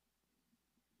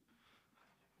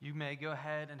You may go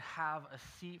ahead and have a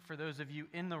seat for those of you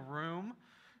in the room.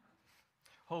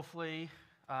 Hopefully,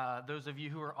 those of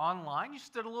you who are online, you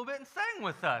stood a little bit and sang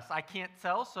with us. I can't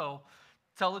tell, so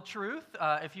tell the truth.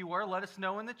 If you were, let us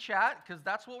know in the chat, because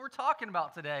that's what we're talking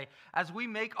about today as we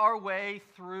make our way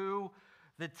through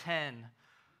the 10.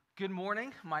 Good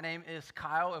morning. My name is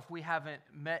Kyle. If we haven't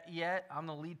met yet, I'm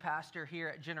the lead pastor here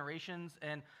at Generations,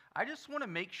 and I just want to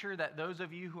make sure that those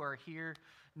of you who are here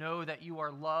know that you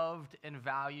are loved and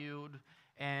valued,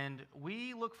 and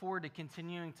we look forward to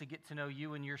continuing to get to know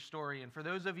you and your story. And for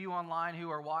those of you online who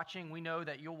are watching, we know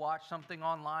that you'll watch something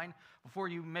online before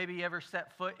you maybe ever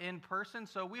set foot in person,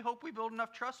 so we hope we build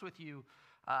enough trust with you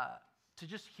to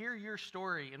just hear your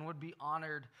story and would be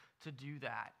honored to do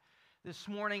that. This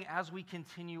morning, as we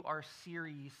continue our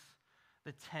series,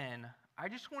 The 10, I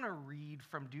just want to read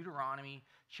from Deuteronomy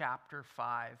chapter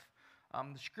 5.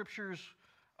 The scriptures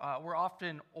were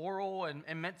often oral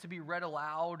and meant to be read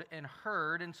aloud and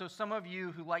heard, and so some of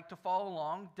you who like to follow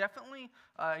along, definitely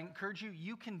encourage you,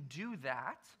 you can do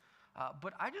that,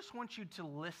 but I just want you to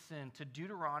listen to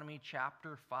Deuteronomy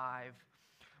chapter 5,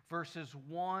 verses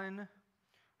 1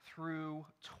 through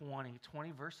 20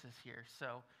 verses here,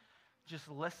 so just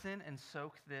listen and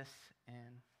soak this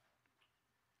in.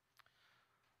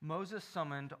 Moses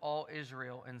summoned all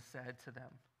Israel and said to them,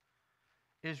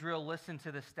 Israel, listen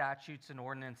to the statutes and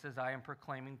ordinances I am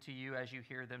proclaiming to you as you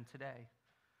hear them today.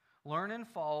 Learn and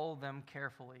follow them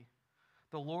carefully.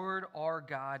 The Lord our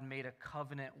God made a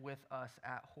covenant with us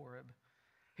at Horeb.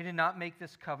 He did not make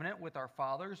this covenant with our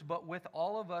fathers, but with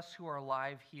all of us who are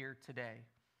alive here today.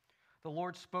 The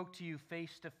Lord spoke to you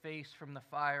face to face from the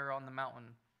fire on the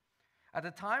mountain. At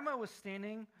the time I was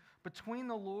standing between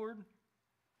the Lord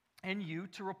and you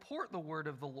to report the word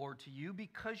of the Lord to you,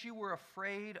 because you were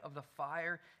afraid of the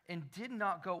fire and did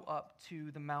not go up to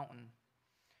the mountain.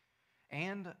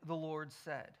 And the Lord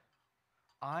said,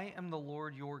 I am the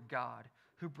Lord your God,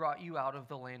 who brought you out of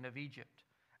the land of Egypt,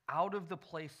 out of the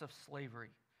place of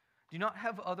slavery. Do not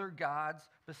have other gods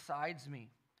besides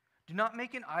me. Do not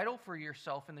make an idol for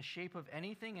yourself in the shape of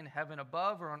anything in heaven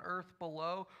above or on earth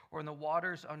below or in the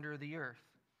waters under the earth.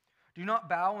 Do not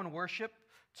bow and worship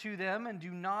to them, and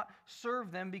do not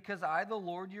serve them, because I, the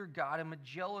Lord your God, am a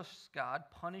jealous God,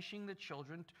 punishing the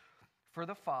children for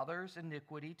the father's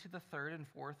iniquity to the third and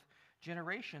fourth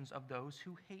generations of those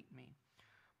who hate me,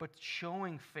 but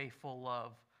showing faithful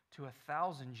love to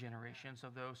 1,000 generations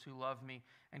of those who love me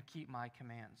and keep my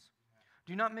commands.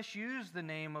 Do not misuse the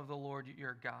name of the Lord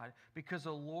your God, because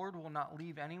the Lord will not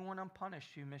leave anyone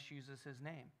unpunished who misuses his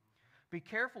name. Be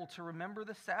careful to remember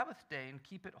the Sabbath day and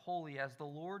keep it holy, as the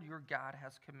Lord your God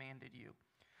has commanded you.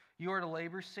 You are to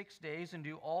labor 6 days and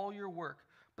do all your work,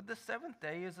 but the seventh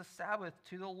day is a Sabbath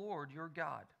to the Lord your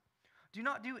God. Do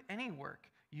not do any work,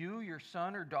 you, your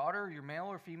son or daughter, your male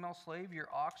or female slave, your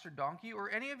ox or donkey,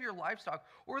 or any of your livestock,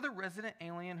 or the resident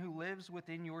alien who lives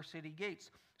within your city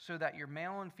gates, so that your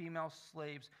male and female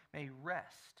slaves may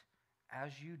rest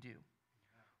as you do.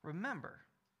 Remember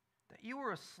that you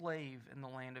were a slave in the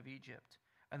land of Egypt,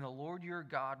 and the Lord your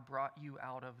God brought you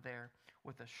out of there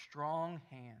with a strong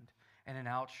hand and an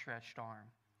outstretched arm.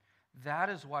 That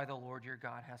is why the Lord your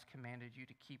God has commanded you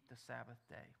to keep the Sabbath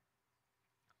day.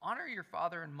 Honor your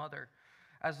father and mother,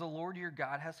 as the Lord your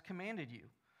God has commanded you,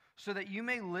 so that you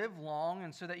may live long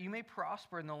and so that you may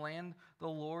prosper in the land the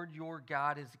Lord your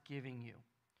God is giving you.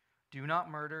 Do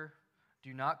not murder,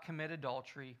 do not commit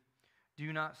adultery,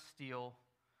 do not steal,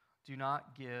 do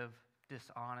not give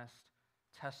dishonest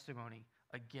testimony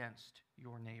against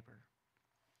your neighbor.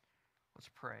 Let's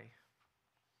pray.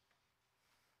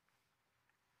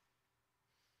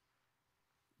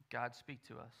 God, speak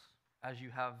to us as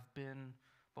you have been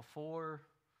before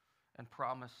and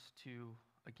promise to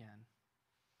again.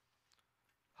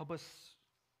 Help us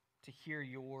to hear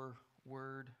your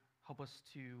word. Help us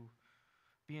to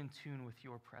be in tune with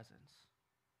your presence.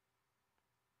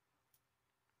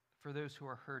 For those who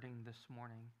are hurting this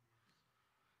morning,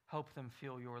 help them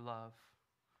feel your love.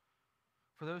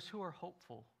 For those who are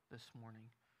hopeful this morning,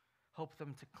 help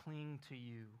them to cling to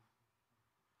you.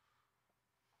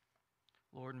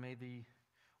 Lord, may the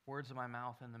words of my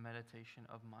mouth and the meditation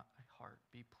of my heart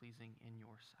be pleasing in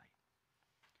your sight.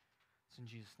 It's in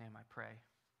Jesus' name I pray.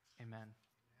 Amen.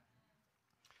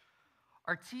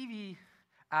 Our TV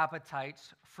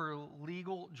appetites for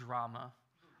legal drama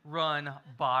run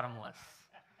bottomless.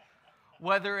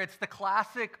 Whether it's the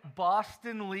classic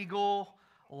Boston legal,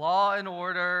 Law and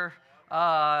Order,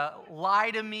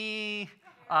 Lie to Me,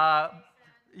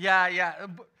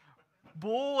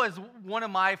 Bull is one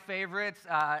of my favorites.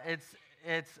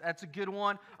 That's a good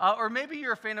one. Or maybe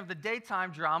you're a fan of the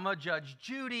daytime drama, Judge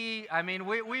Judy. I mean,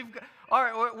 all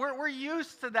right, we're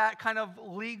used to that kind of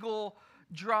legal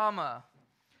drama.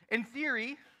 In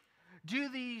theory, due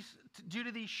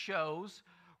to these shows,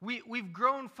 we've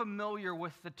grown familiar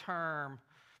with the term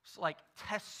like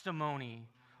testimony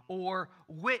or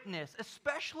witness,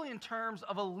 especially in terms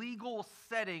of a legal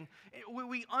setting.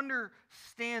 We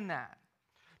understand that.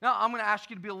 Now, I'm going to ask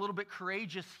you to be a little bit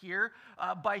courageous here.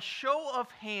 By show of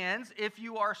hands, if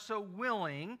you are so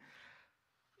willing,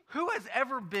 who has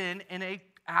ever been in an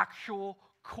actual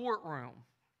courtroom?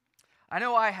 I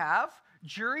know I have.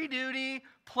 Jury duty,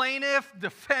 plaintiff,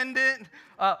 defendant,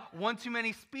 one too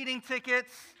many speeding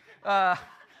tickets.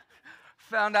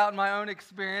 Found out in my own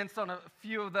experience on a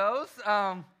few of those.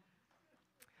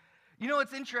 You know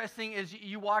what's interesting is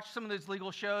you watch some of those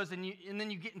legal shows and then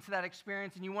you get into that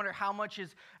experience and you wonder how much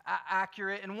is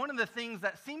accurate. And one of the things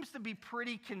that seems to be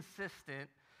pretty consistent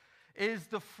is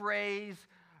the phrase,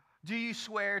 "Do you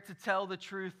swear to tell the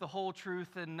truth, the whole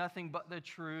truth, and nothing but the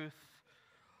truth?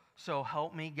 So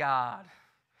help me God."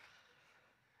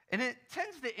 And it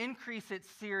tends to increase its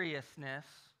seriousness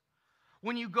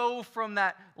when you go from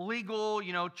that legal,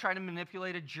 trying to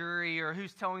manipulate a jury or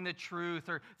who's telling the truth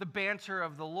or the banter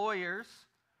of the lawyers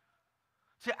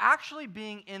to actually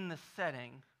being in the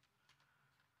setting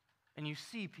and you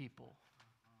see people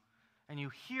and you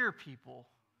hear people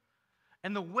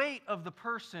and the weight of the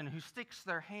person who sticks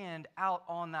their hand out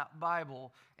on that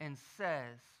Bible and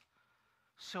says,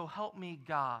 "So help me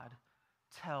God,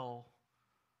 tell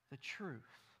the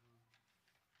truth."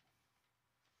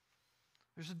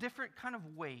 There's a different kind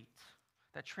of weight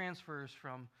that transfers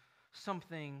from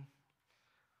something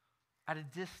at a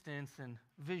distance and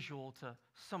visual to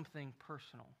something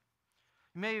personal.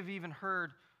 You may have even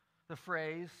heard the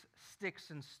phrase, "Sticks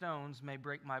and stones may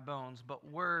break my bones, but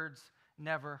words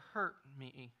never hurt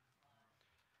me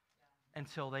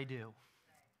until they do."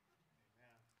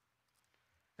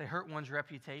 They hurt one's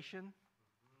reputation,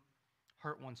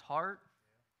 hurt one's heart,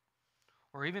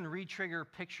 or even re-trigger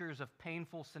pictures of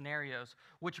painful scenarios,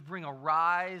 which bring a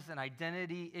rise in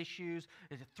identity issues,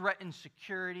 threaten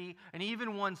security, and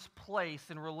even one's place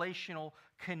in relational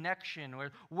connection.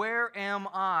 Where am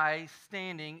I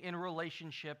standing in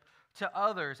relationship to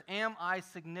others? Am I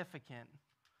significant?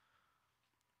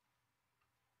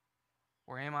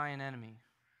 Or am I an enemy?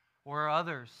 Or are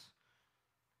others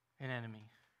an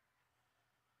enemy?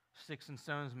 Sticks and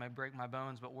stones may break my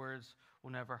bones, but words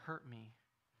will never hurt me.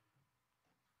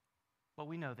 But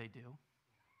we know they do.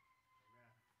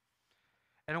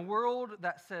 In a world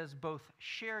that says both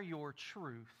share your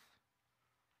truth,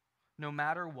 no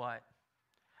matter what,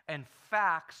 and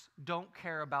facts don't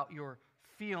care about your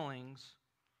feelings,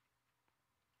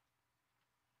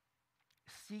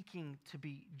 seeking to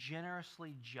be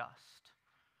generously just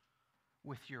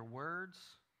with your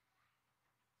words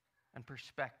and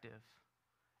perspective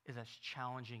is as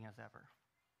challenging as ever.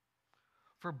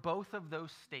 For both of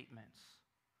those statements,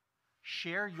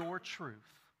 share your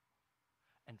truth,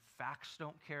 and facts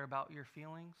don't care about your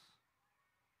feelings.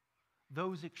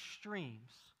 Those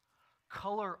extremes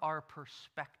color our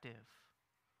perspective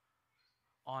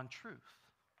on truth,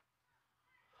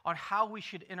 on how we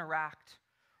should interact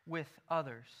with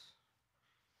others.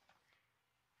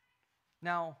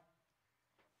 Now,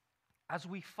 as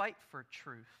we fight for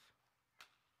truth,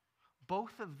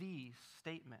 both of these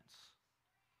statements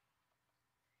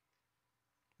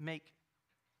make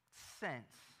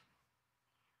sense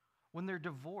when they're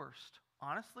divorced,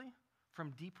 honestly,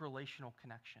 from deep relational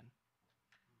connection.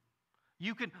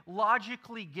 You can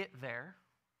logically get there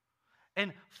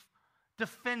and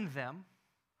defend them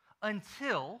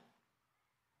until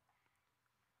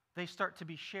they start to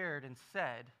be shared and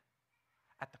said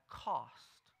at the cost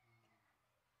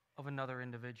of another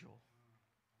individual.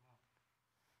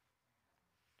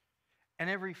 In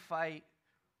every fight,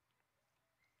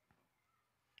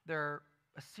 there are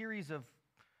a series of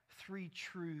three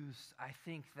truths, I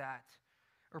think,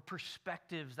 or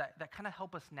perspectives that kind of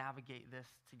help us navigate this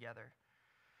together.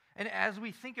 And as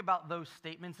we think about those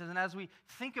statements, and as we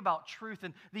think about truth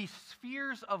and these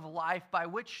spheres of life by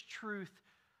which truth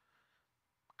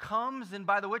comes and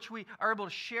by the which we are able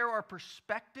to share our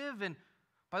perspective and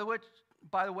by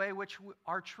the way which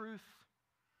our truth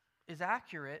is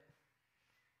accurate,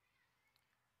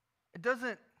 it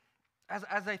doesn't,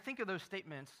 as I think of those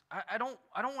statements, I don't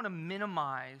want to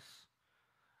minimize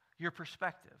your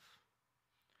perspective.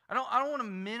 I don't want to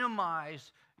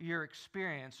minimize your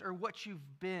experience or what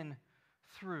you've been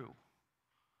through.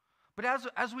 But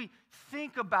as we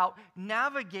think about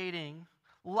navigating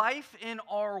life in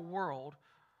our world,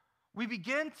 we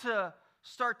begin to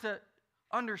start to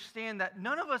understand that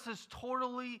none of us is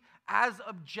totally as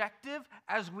objective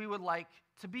as we would like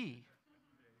to be.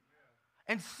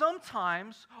 And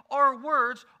sometimes our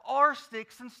words are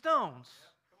sticks and stones.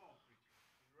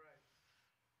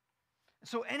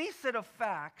 So any set of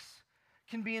facts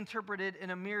can be interpreted in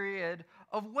a myriad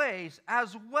of ways,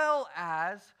 as well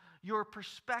as your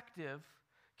perspective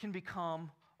can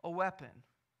become a weapon.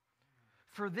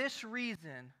 For this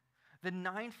reason, the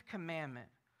ninth commandment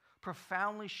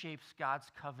profoundly shapes God's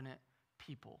covenant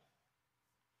people.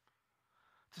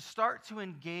 To start to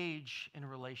engage in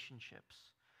relationships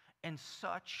in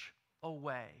such a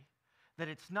way that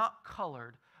it's not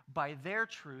colored by their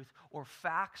truth or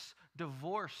facts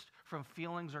divorced from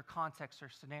feelings or context or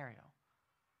scenario,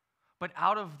 but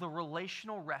out of the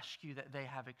relational rescue that they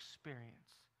have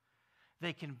experienced,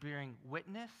 they can bring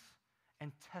witness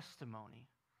and testimony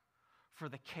for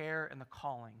the care and the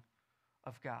calling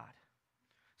of God.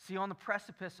 See, on the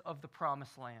precipice of the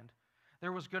promised land,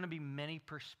 there was going to be many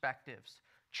perspectives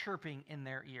chirping in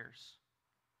their ears.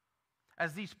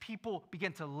 As these people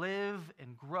began to live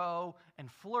and grow and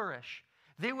flourish,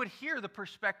 they would hear the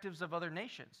perspectives of other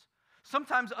nations,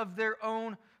 sometimes of their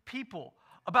own people,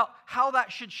 about how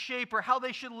that should shape or how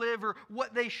they should live or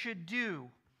what they should do.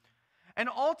 And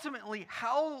ultimately,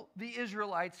 how the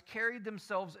Israelites carried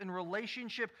themselves in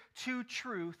relationship to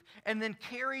truth and then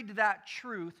carried that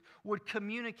truth would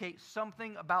communicate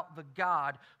something about the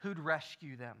God who'd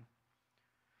rescue them.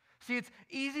 See, it's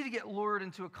easy to get lured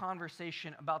into a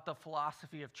conversation about the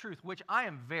philosophy of truth, which I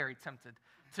am very tempted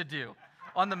to do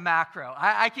on the macro.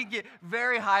 I can get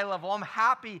very high level. I'm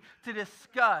happy to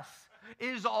discuss,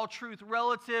 is all truth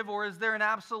relative or is there an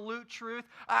absolute truth?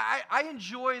 I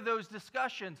enjoy those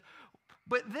discussions.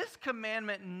 But this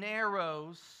commandment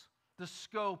narrows the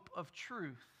scope of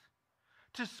truth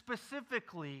to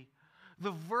specifically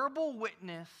the verbal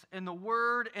witness and the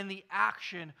word and the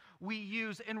action we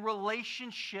use in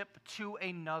relationship to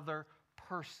another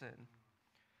person.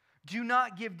 Do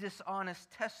not give dishonest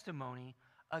testimony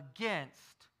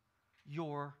against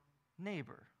your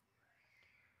neighbor.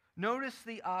 Notice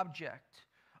the object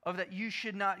of that you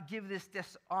should not give this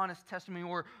dishonest testimony,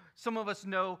 or some of us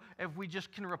know if we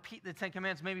just can repeat the Ten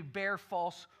Commandments, maybe bear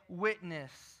false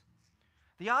witness.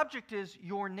 The object is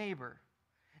your neighbor.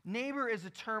 Neighbor is a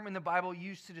term in the Bible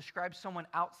used to describe someone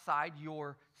outside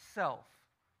yourself.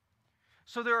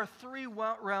 So there are three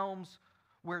realms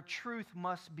where truth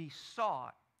must be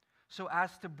sought so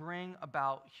as to bring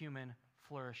about human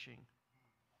flourishing.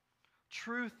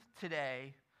 Truth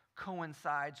today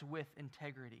coincides with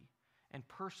integrity and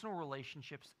personal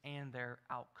relationships and their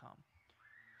outcome.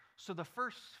 So the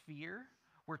first sphere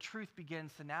where truth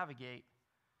begins to navigate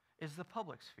is the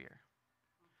public sphere.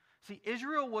 See,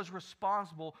 Israel was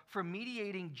responsible for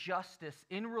mediating justice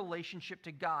in relationship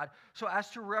to God so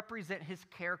as to represent his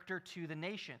character to the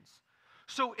nations.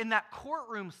 So in that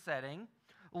courtroom setting,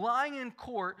 lying in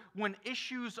court when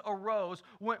issues arose,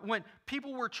 when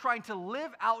people were trying to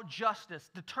live out justice,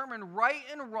 determine right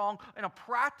and wrong in a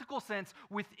practical sense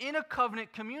within a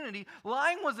covenant community,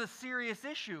 lying was a serious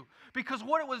issue because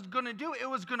what it was going to do, it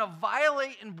was going to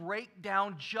violate and break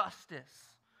down justice.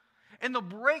 And the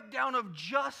breakdown of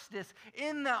justice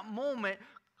in that moment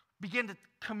began to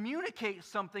communicate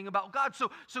something about God.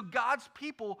 So God's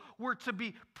people were to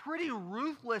be pretty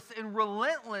ruthless and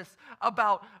relentless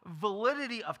about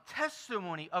validity of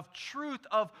testimony, of truth,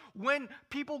 of when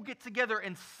people get together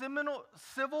in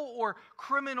civil or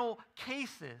criminal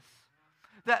cases,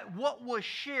 that what was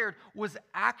shared was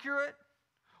accurate,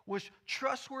 was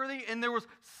trustworthy, and there was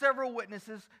several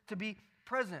witnesses to be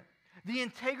present. The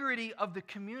integrity of the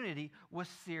community was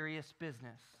serious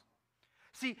business.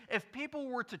 See, if people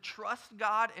were to trust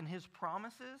God and his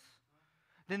promises,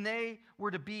 then they were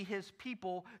to be his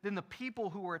people. Then the people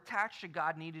who were attached to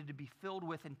God needed to be filled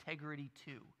with integrity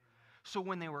too. So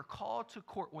when they were called to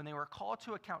court, when they were called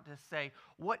to account to say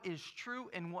what is true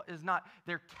and what is not,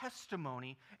 their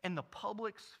testimony in the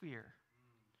public sphere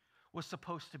was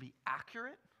supposed to be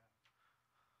accurate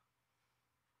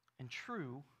and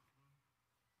true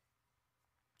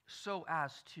so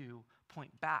as to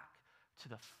point back to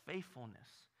the faithfulness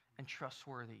and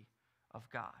trustworthy of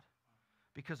God.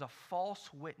 Because a false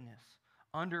witness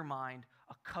undermined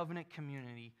a covenant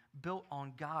community built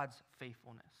on God's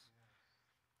faithfulness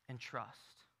and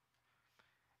trust.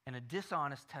 And a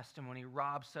dishonest testimony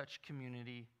robs such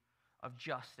community of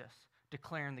justice,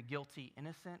 declaring the guilty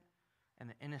innocent and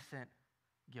the innocent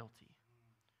guilty.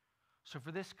 So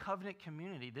for this covenant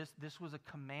community, this was a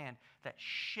command that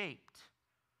shaped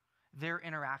their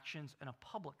interactions in a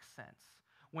public sense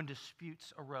when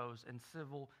disputes arose in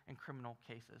civil and criminal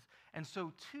cases. And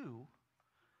so too,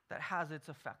 that has its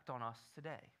effect on us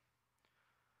today.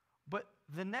 But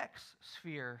the next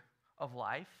sphere of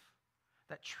life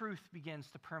that truth begins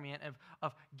to permeate,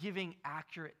 of giving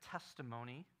accurate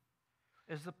testimony,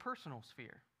 is the personal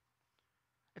sphere.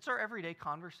 It's our everyday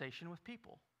conversation with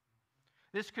people.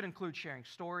 This could include sharing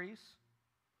stories,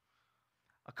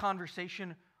 a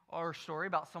conversation or story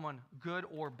about someone good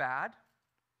or bad.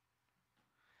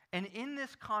 And in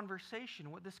this conversation,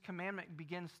 what this commandment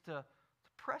begins to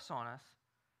press on us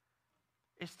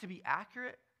is to be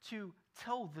accurate, to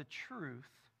tell the truth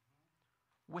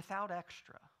without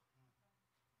extra.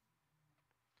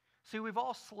 See, we've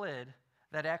all slid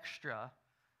that extra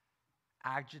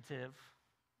adjective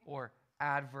or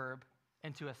adverb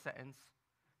into a sentence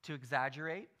to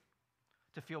exaggerate,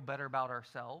 to feel better about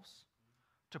ourselves,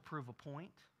 to prove a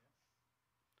point.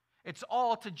 It's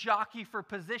all to jockey for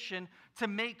position, to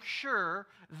make sure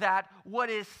that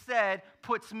what is said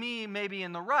puts me maybe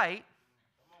in the right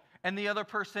and the other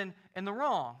person in the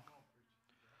wrong.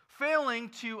 Failing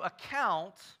to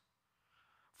account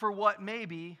for what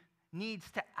maybe needs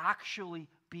to actually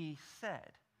be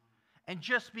said. And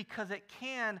just because it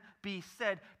can be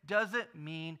said doesn't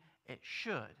mean it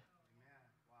should.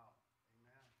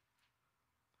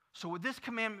 So what this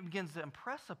commandment begins to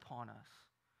impress upon us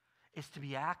is to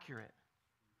be accurate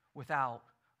without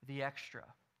the extra.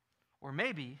 Or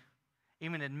maybe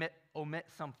even omit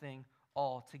something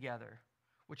altogether,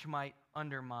 which might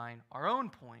undermine our own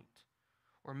point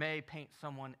or may paint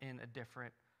someone in a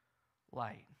different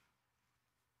light.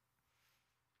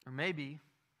 Or maybe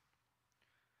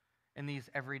in these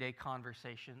everyday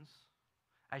conversations,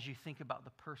 as you think about the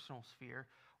personal sphere,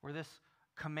 where this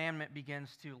commandment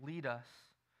begins to lead us,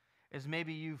 is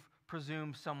maybe you've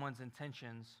presumed someone's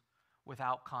intentions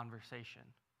without conversation.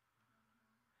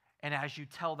 And as you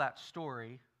tell that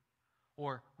story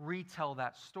or retell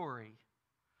that story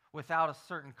without a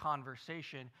certain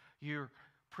conversation, you're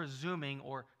presuming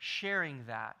or sharing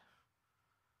that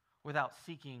without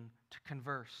seeking to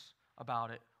converse about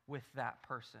it with that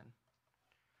person.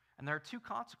 And there are two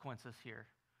consequences here.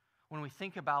 When we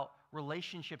think about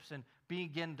relationships and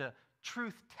begin to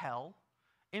truth tell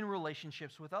in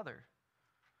relationships with others.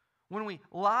 When we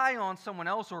lie on someone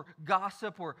else or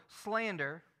gossip or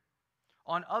slander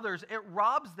on others, it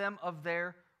robs them of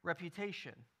their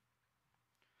reputation.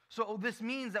 So this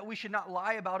means that we should not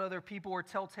lie about other people or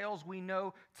tell tales we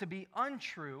know to be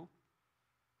untrue,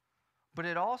 but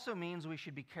it also means we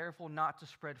should be careful not to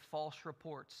spread false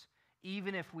reports,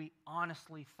 even if we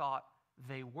honestly thought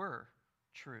they were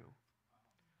true.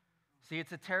 See,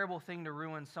 it's a terrible thing to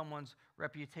ruin someone's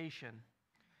reputation.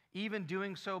 Even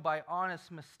doing so by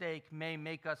honest mistake may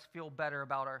make us feel better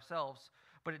about ourselves,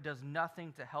 but it does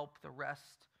nothing to help the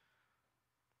rest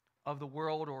of the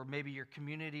world or maybe your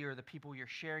community or the people you're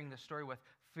sharing the story with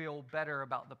feel better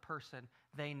about the person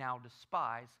they now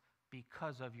despise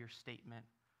because of your statement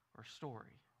or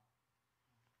story.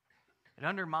 It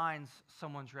undermines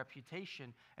someone's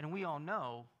reputation, and we all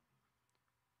know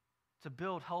to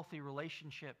build healthy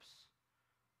relationships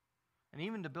and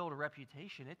even to build a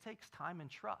reputation, it takes time and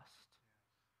trust.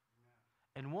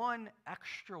 And one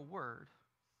extra word,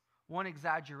 one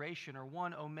exaggeration, or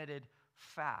one omitted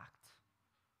fact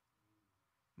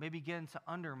may begin to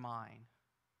undermine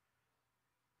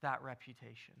that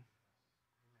reputation.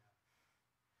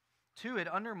 Two, it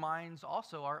undermines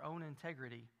also our own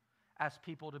integrity as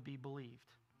people to be believed.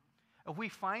 If we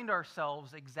find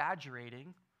ourselves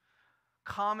exaggerating,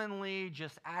 commonly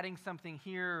just adding something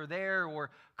here or there,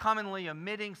 or commonly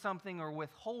omitting something or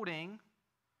withholding,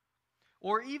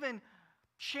 or even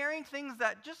sharing things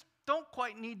that just don't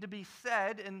quite need to be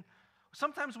said. And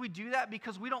sometimes we do that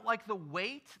because we don't like the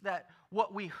weight that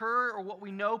what we heard or what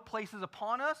we know places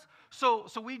upon us. So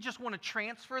we just want to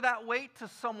transfer that weight to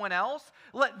someone else,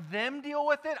 let them deal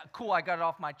with it. Cool, I got it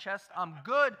off my chest, I'm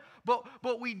good.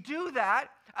 But we do that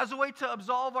as a way to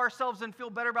absolve ourselves and feel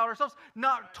better about ourselves,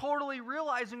 not totally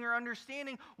realizing or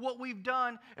understanding what we've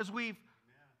done is we've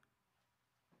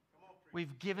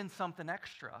given something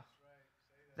extra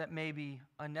that may be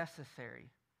unnecessary.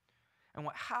 And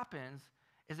what happens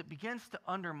is it begins to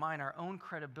undermine our own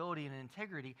credibility and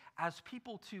integrity as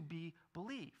people to be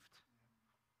believed.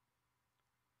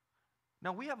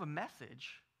 Now, we have a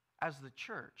message as the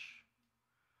church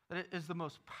that it is the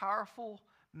most powerful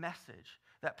message,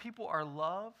 that people are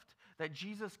loved, that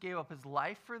Jesus gave up his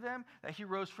life for them, that he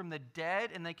rose from the dead,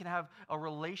 and they can have a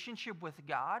relationship with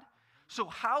God. So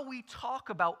how we talk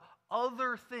about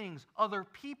other things, other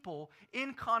people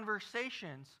in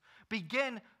conversations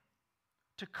begin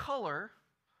to color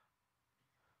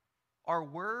our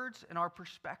words and our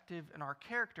perspective and our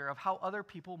character of how other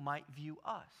people might view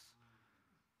us.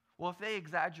 Well, if they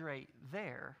exaggerate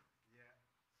there,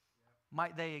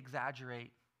 might they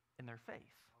exaggerate in their faith?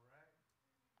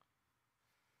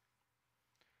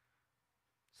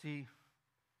 See,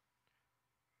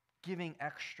 giving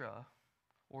extra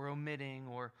or omitting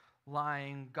or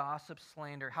lying, gossip,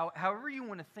 slander, however you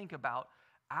want to think about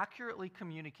accurately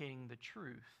communicating the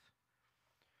truth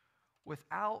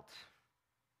without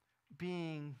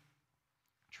being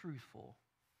truthful,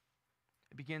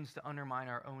 it begins to undermine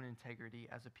our own integrity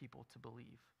as a people to believe.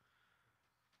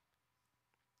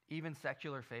 Even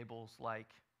secular fables like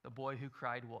the boy who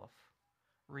cried wolf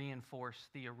reinforce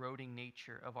the eroding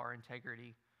nature of our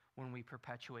integrity when we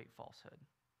perpetuate falsehood.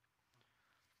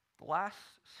 The last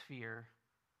sphere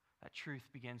that truth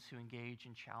begins to engage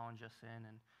and challenge us in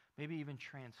and maybe even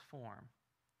transform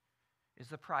is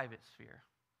the private sphere.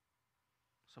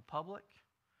 So public,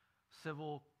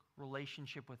 civil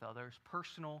relationship with others,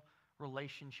 personal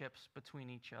relationships between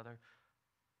each other,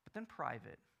 but then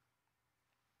private,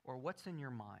 or what's in your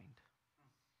mind.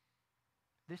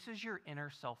 This is your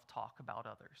inner self-talk about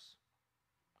others.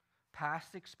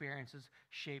 Past experiences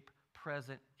shape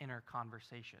present inner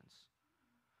conversations.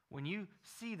 When you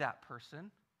see that person,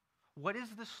 what is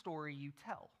the story you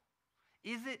tell?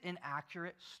 Is it an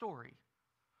accurate story?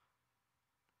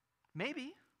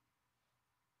 Maybe,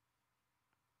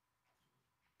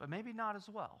 but maybe not as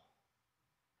well.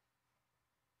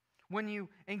 When you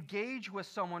engage with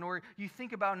someone or you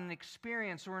think about an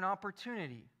experience or an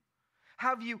opportunity,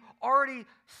 have you already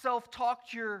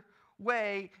self-talked your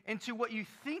way into what you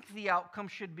think the outcome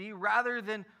should be rather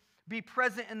than be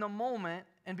present in the moment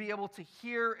and be able to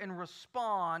hear and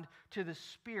respond to the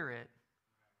Spirit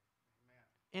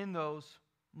in those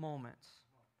moments?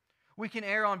 We can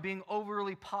err on being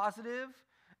overly positive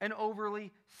and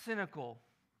overly cynical.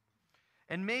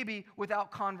 And maybe without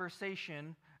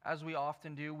conversation, as we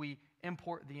often do, we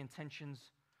import the intentions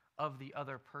of the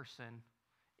other person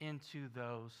into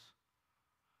those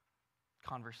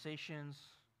conversations,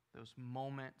 those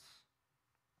moments.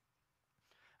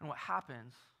 And what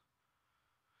happens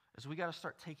is we got to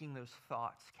start taking those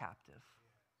thoughts captive.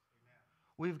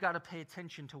 We've got to pay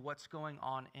attention to what's going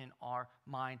on in our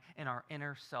mind, in our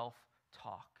inner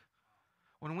self-talk.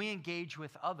 When we engage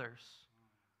with others,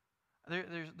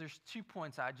 there's 2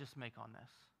 points I'd just make on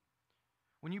this.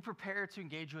 When you prepare to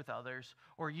engage with others,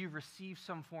 or you've received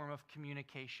some form of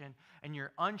communication and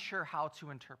you're unsure how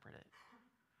to interpret it,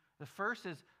 the first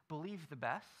is believe the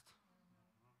best,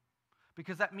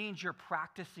 because that means you're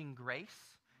practicing grace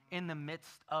in the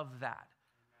midst of that.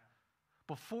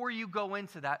 Before you go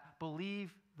into that,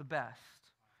 believe the best.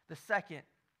 The second,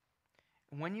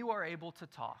 when you are able to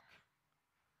talk,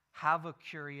 have a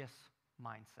curious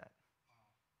mindset.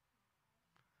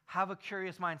 Have a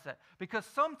curious mindset. Because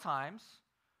sometimes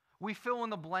we fill in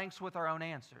the blanks with our own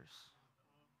answers.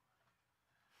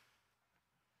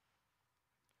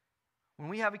 When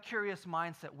we have a curious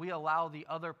mindset, we allow the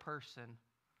other person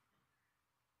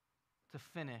to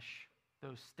finish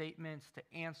those statements, to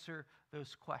answer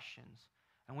those questions.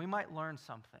 And we might learn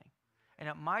something. And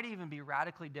it might even be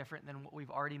radically different than what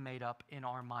we've already made up in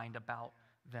our mind about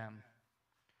them.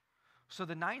 So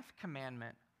the 9th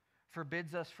commandment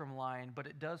forbids us from lying, but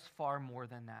it does far more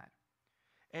than that.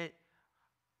 It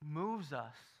moves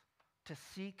us to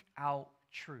seek out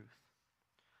truth.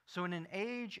 So in an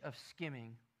age of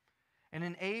skimming, in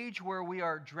an age where we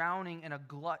are drowning in a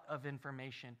glut of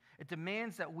information, it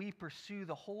demands that we pursue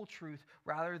the whole truth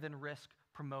rather than risk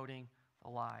promoting a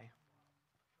lie.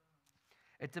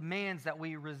 It demands that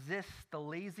we resist the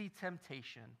lazy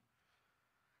temptation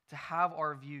to have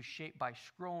our views shaped by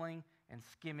scrolling and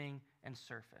skimming and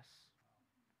surface.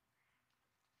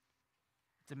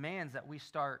 It demands that we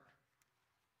start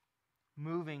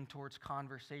moving towards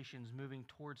conversations, moving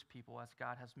towards people as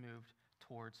God has moved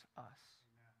towards us.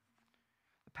 Amen.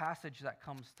 The passage that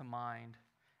comes to mind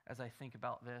as I think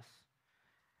about this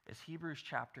is Hebrews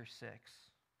chapter 6.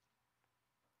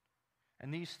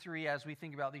 And these three, as we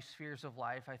think about these spheres of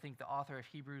life, I think the author of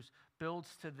Hebrews builds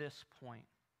to this point.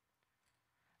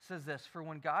 It says this, "For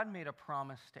when God made a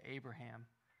promise to Abraham,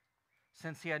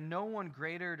 since he had no one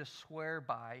greater to swear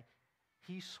by,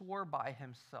 he swore by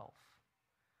himself.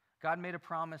 God made a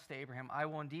promise to Abraham, I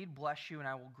will indeed bless you and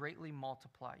I will greatly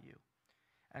multiply you.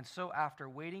 And so after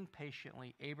waiting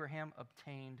patiently, Abraham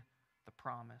obtained the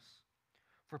promise.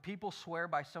 For people swear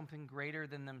by something greater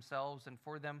than themselves, and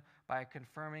for them by a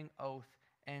confirming oath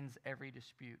ends every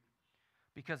dispute.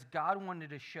 Because God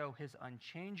wanted to show his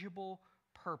unchangeable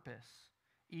purpose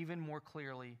even more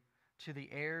clearly to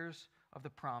the heirs of the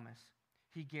promise,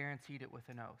 he guaranteed it with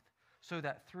an oath, so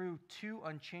that through two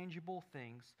unchangeable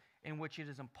things in which it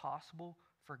is impossible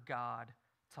for God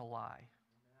to lie."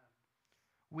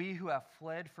 we who have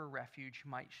fled for refuge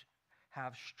might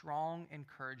have strong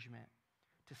encouragement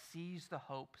to seize the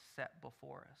hope set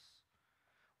before us.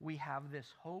 We have this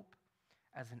hope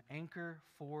as an anchor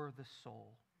for the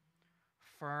soul,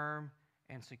 firm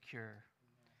and secure.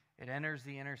 It enters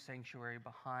the inner sanctuary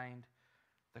behind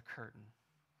the curtain.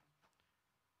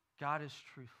 God is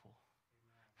truthful.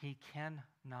 He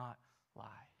cannot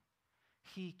lie.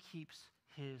 He keeps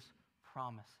his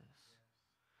promises.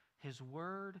 His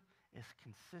word is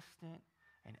consistent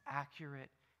and accurate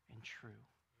and true.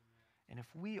 And if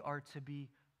we are to be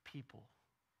people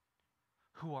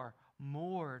who are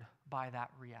moored by that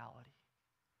reality,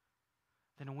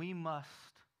 then we must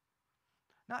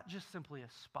not just simply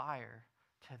aspire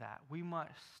to that. We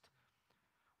must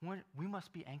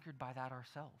be anchored by that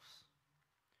ourselves.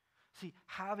 See,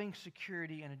 having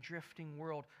security in a drifting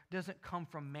world doesn't come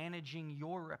from managing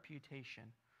your reputation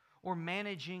or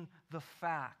managing the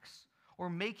facts or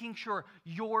making sure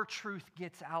your truth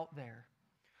gets out there.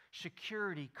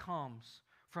 Security comes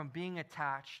from being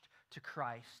attached to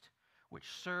Christ, which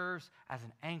serves as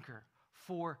an anchor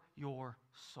for your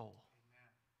soul.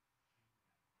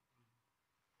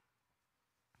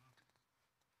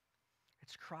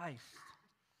 It's Christ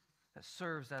that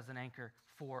serves as an anchor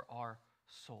for our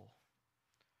soul.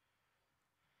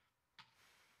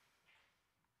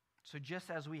 So just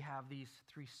as we have these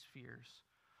three spheres,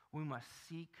 we must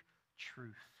seek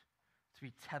truth to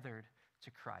be tethered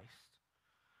to Christ.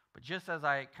 But just as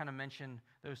I kind of mentioned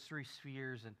those three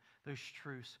spheres and those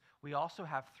truths, we also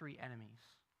have three enemies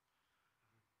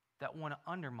that want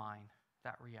to undermine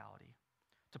that reality,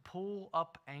 to pull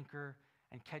up anchor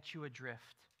and catch you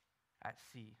adrift at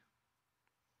sea.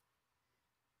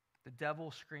 The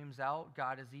devil screams out,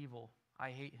 God is evil, I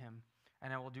hate him,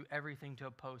 and I will do everything to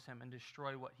oppose him and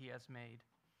destroy what he has made.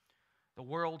 The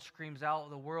world screams out,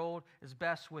 the world is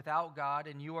best without God,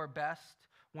 and you are best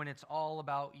when it's all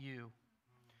about you.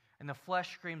 And the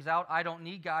flesh screams out, I don't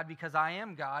need God because I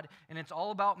am God, and it's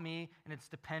all about me, and it's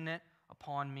dependent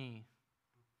upon me.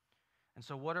 And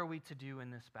so what are we to do in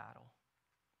this battle?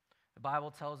 The Bible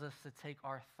tells us to take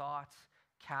our thoughts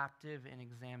captive and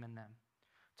examine them,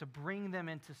 to bring them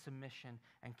into submission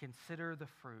and consider the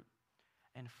fruit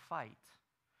and fight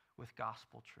with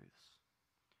gospel truths.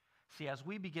 See, as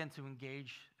we begin to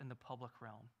engage in the public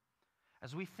realm,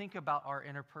 as we think about our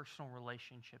interpersonal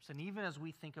relationships, and even as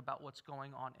we think about what's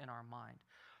going on in our mind,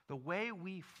 the way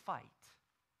we fight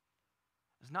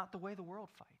is not the way the world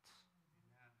fights.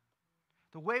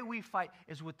 The way we fight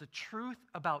is with the truth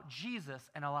about Jesus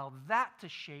and allow that to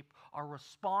shape our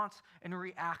response and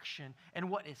reaction and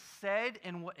what is said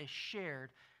and what is shared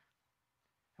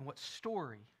and what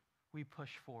story we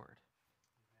push forward.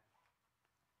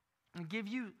 And give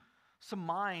you some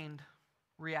mind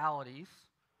realities.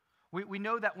 We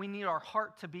know that we need our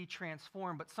heart to be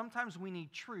transformed, but sometimes we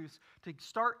need truths to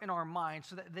start in our mind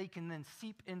so that they can then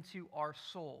seep into our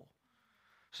soul.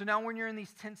 So now when you're in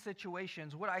these tense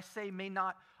situations, what I say may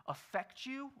not affect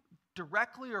you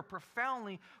directly or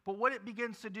profoundly, but what it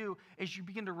begins to do is you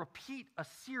begin to repeat a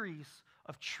series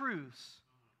of truths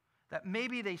that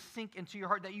maybe they sink into your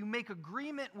heart, that you make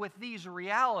agreement with these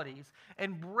realities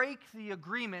and break the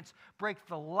agreements, break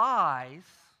the lies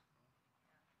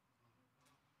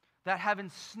that have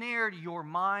ensnared your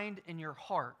mind and your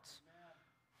heart.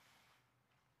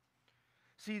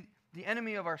 See, the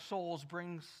enemy of our souls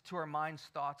brings to our minds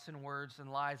thoughts and words and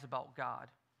lies about God,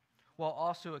 while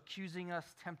also accusing us,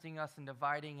 tempting us, and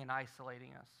dividing and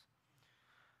isolating us.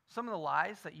 Some of the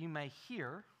lies that you may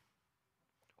hear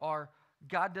are,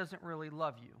 God doesn't really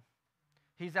love you.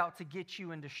 He's out to get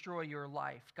you and destroy your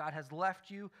life. God has left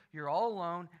you, you're all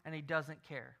alone, and he doesn't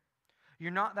care. You're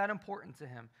not that important to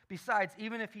him. Besides,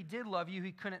 even if he did love you,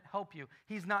 he couldn't help you.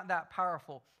 He's not that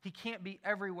powerful. He can't be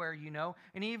everywhere, you know.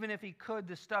 And even if he could,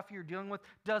 the stuff you're dealing with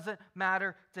doesn't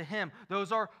matter to him.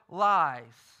 Those are lies.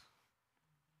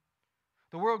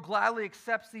 The world gladly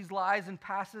accepts these lies and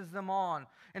passes them on.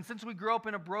 And since we grew up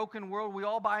in a broken world, we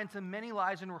all buy into many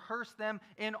lies and rehearse them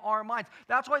in our minds.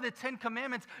 That's why the Ten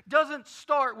Commandments doesn't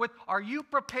start with, are you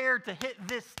prepared to hit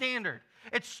this standard?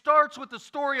 It starts with the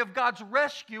story of God's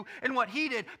rescue and what he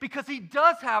did, because he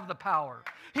does have the power.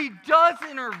 He does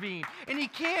intervene, and he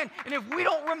can. And if we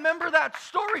don't remember that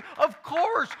story, of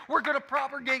course we're going to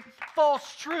propagate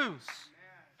false truths.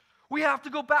 We have to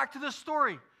go back to the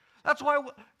story. That's why,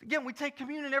 again, we take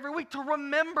communion every week to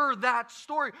remember that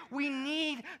story. We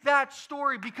need that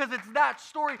story because it's that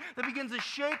story that begins to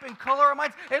shape and color our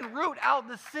minds and root out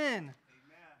the sin.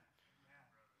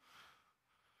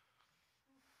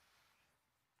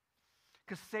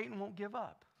 Because Satan won't give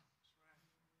up.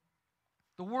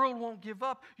 The world won't give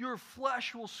up. Your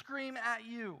flesh will scream at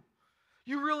you.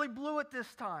 You really blew it this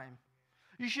time.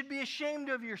 You should be ashamed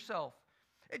of yourself.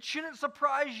 It shouldn't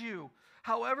surprise you.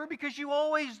 However, because you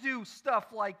always do stuff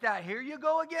like that. Here you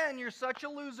go again. You're such a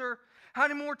loser. How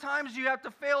many more times do you have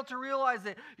to fail to realize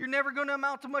that you're never going to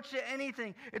amount to much to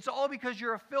anything? It's all because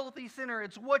you're a filthy sinner.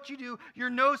 It's what you do. You're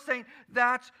no saint.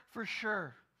 That's for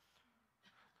sure.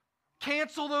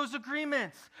 Cancel those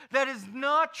agreements. That is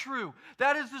not true.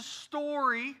 That is the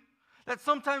story that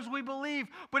sometimes we believe.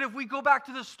 But if we go back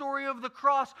to the story of the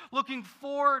cross, looking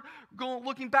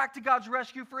back to God's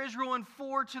rescue for Israel and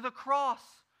forward to the cross,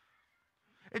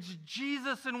 it's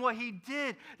Jesus and what he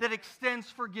did that extends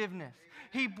forgiveness.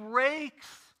 He breaks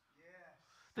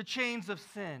the chains of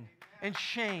sin and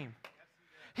shame.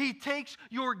 He takes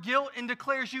your guilt and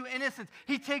declares you innocent.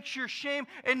 He takes your shame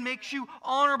and makes you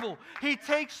honorable. He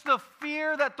takes the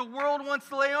fear that the world wants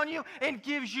to lay on you and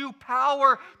gives you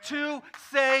power to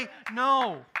say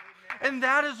no. And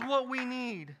that is what we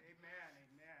need.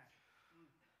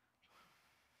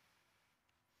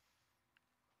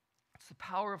 It's the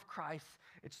power of Christ.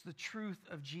 It's the truth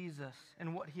of Jesus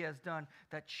and what he has done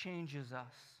that changes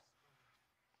us.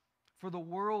 For the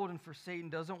world and for Satan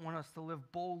doesn't want us to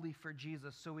live boldly for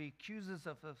Jesus, so he accuses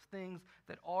us of things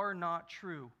that are not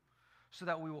true, so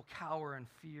that we will cower and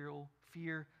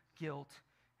fear, guilt,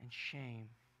 and shame.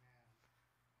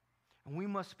 And we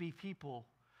must be people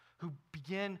who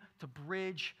begin to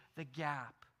bridge the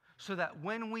gap, so that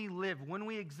when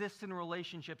we exist in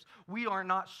relationships, we are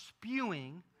not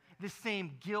spewing the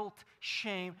same guilt,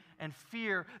 shame, and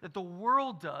fear that the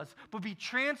world does, but be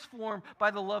transformed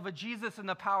by the love of Jesus and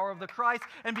the power of the Christ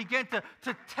and begin to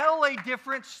tell a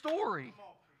different story.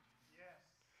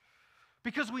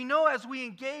 Because we know as we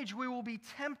engage, we will be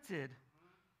tempted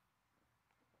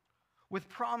with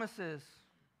promises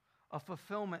of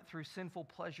fulfillment through sinful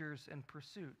pleasures and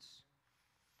pursuits.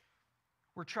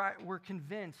 We're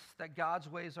convinced that God's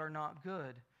ways are not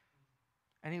good.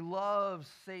 And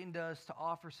Satan does, to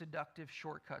offer seductive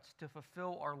shortcuts to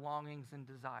fulfill our longings and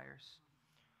desires,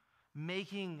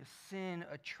 making sin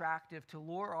attractive to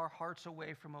lure our hearts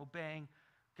away from obeying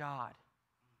God.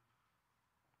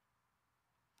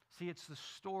 See, it's the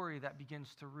story that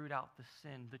begins to root out the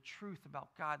sin, the truth about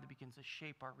God that begins to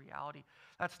shape our reality.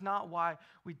 That's not why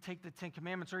we take the Ten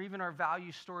Commandments or even our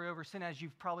value story over sin, as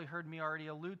you've probably heard me already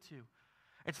allude to.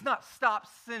 It's not stop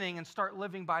sinning and start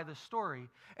living by the story.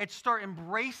 It's start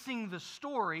embracing the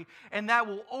story, and that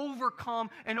will overcome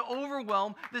and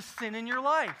overwhelm the sin in your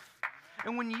life.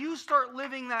 And when you start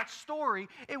living that story,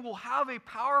 it will have a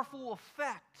powerful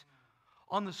effect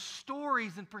on the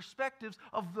stories and perspectives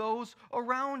of those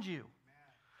around you.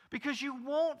 Because you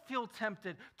won't feel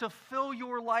tempted to fill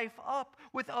your life up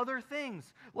with other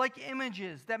things, like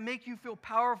images that make you feel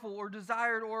powerful or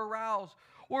desired or aroused,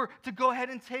 or to go ahead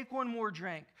and take one more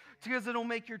drink because it'll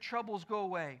make your troubles go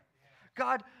away.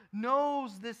 God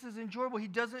knows this is enjoyable. He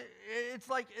doesn't. It's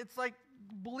like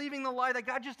believing the lie that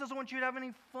God just doesn't want you to have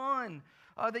any fun,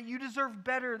 that you deserve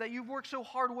better, that you've worked so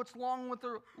hard. What's wrong with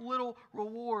the little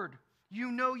reward?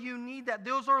 You know you need that.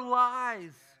 Those are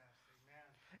lies.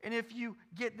 And if you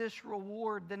get this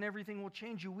reward, then everything will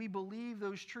change you. We believe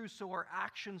those truths, so our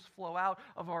actions flow out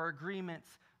of our agreements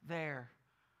there.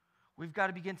 We've got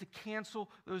to begin to cancel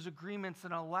those agreements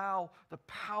and allow the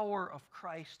power of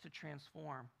Christ to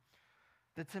transform.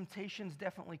 The temptations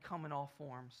definitely come in all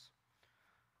forms,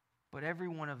 but every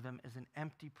one of them is an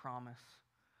empty promise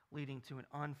leading to an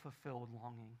unfulfilled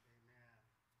longing. Amen.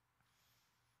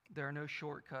 There are no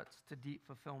shortcuts to deep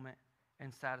fulfillment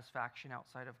and satisfaction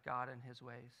outside of God and his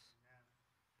ways. Amen.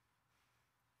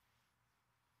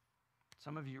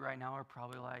 Some of you right now are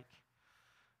probably like,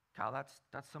 Kyle, that's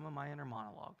some of my inner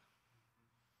monologue.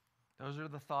 Those are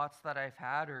the thoughts that I've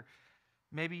had, or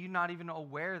maybe you're not even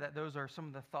aware that those are some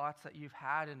of the thoughts that you've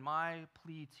had. And my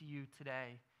plea to you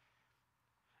today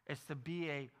is to be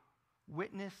a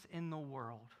witness in the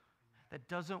world that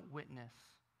doesn't witness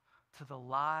to the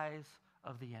lies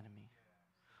of the enemy,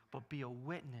 but be a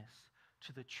witness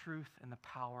to the truth and the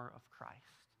power of Christ.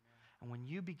 And when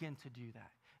you begin to do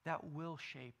that, that will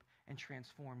shape and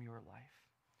transform your life.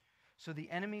 So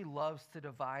the enemy loves to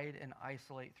divide and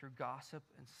isolate through gossip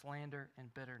and slander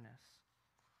and bitterness.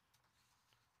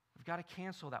 We've got to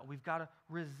cancel that. We've got to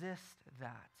resist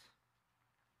that.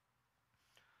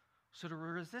 So to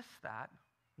resist that,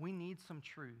 we need some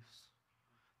truths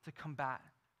to combat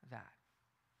that.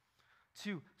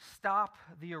 To stop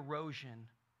the erosion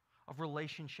of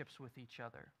relationships with each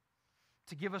other.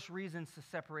 To give us reasons to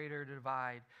separate or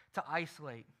divide. To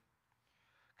isolate.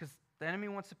 Because the enemy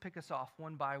wants to pick us off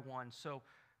one by one. So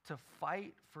to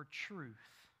fight for truth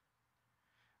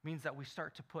means that we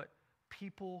start to put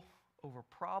people over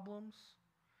problems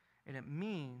And it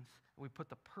means we put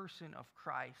the person of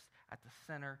Christ at the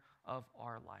center of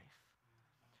our life.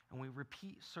 And we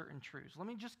repeat certain truths. Let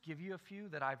me just give you a few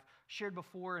that I've shared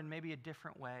before in maybe a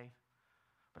different way.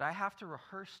 But I have to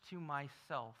rehearse to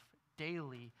myself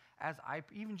daily as I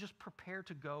even just prepare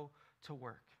to go to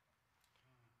work.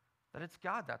 That it's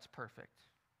God that's perfect.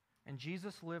 And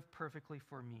Jesus lived perfectly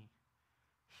for me.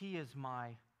 He is my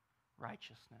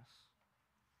righteousness.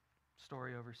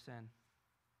 Story over sin.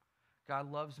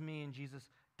 God loves me and Jesus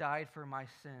died for my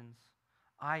sins.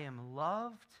 I am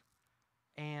loved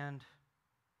and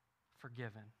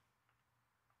forgiven.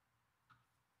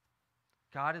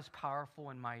 God is powerful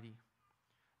and mighty.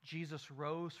 Jesus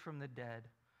rose from the dead.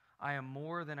 I am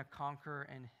more than a conqueror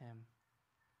in him.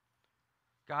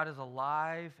 God is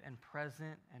alive and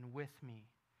present and with me.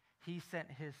 He sent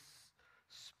his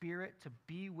Spirit to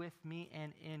be with me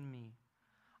and in me.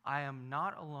 I am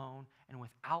not alone and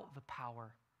without the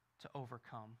power to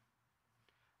overcome.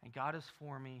 And God is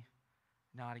for me,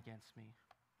 not against me.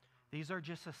 These are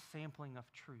just a sampling of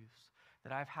truths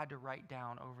that I've had to write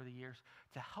down over the years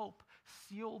to help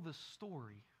seal the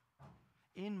story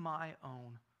in my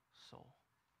own soul.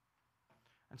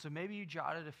 And so maybe you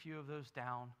jotted a few of those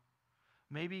down.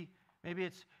 Maybe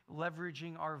it's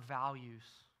leveraging our values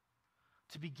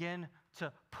to begin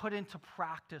to put into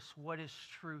practice what is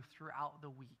true throughout the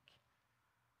week.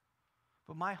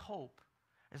 But my hope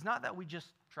is not that we just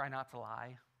try not to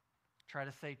lie, try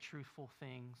to say truthful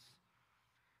things,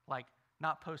 like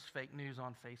not post fake news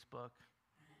on Facebook,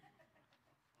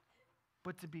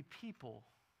 but to be people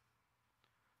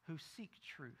who seek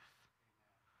truth,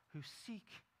 who seek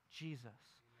Jesus,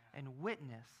 and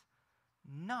witness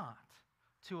not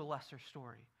to a lesser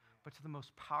story, but to the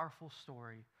most powerful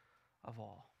story of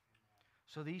all.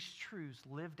 So these truths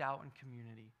lived out in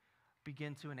community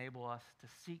begin to enable us to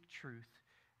seek truth,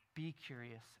 be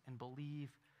curious, and believe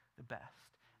the best.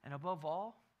 And above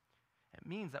all, it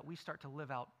means that we start to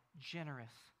live out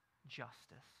generous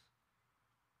justice,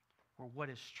 where what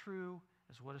is true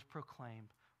is what is proclaimed,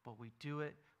 but we do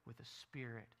it with the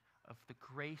spirit of the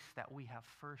grace that we have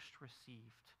first received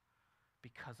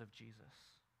because of Jesus.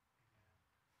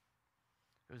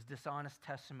 It was dishonest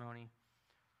testimony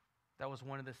that was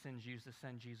one of the sins used to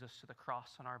send Jesus to the cross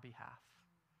on our behalf.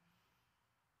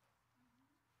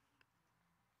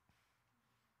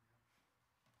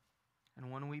 And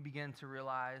when we begin to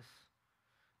realize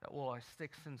that, well, our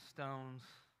sticks and stones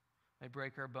may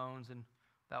break our bones and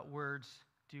that words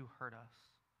do hurt us,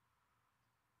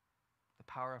 the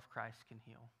power of Christ can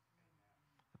heal.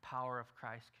 The power of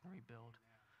Christ can rebuild.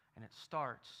 And it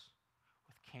starts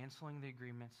with canceling the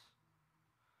agreements,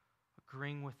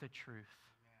 agreeing with the truth.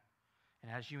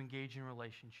 And as you engage in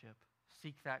relationship,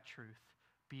 seek that truth,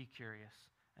 be curious,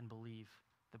 and believe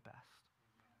the best.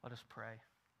 Let us pray.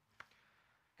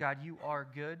 God, you are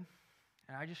good,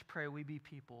 and I just pray we be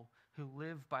people who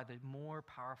live by the more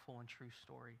powerful and true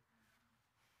story.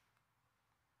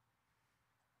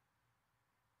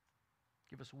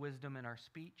 Give us wisdom in our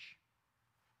speech.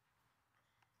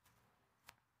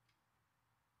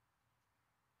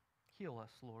 Heal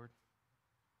us, Lord.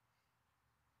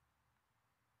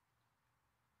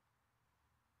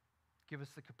 Give us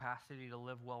the capacity to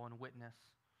live well and witness,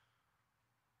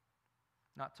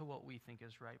 not to what we think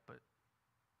is right, but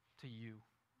to you.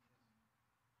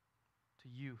 To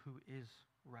you who is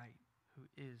right, who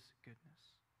is goodness.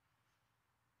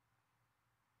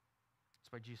 It's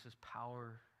by Jesus'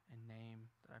 power and name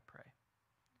that I pray.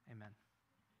 Amen.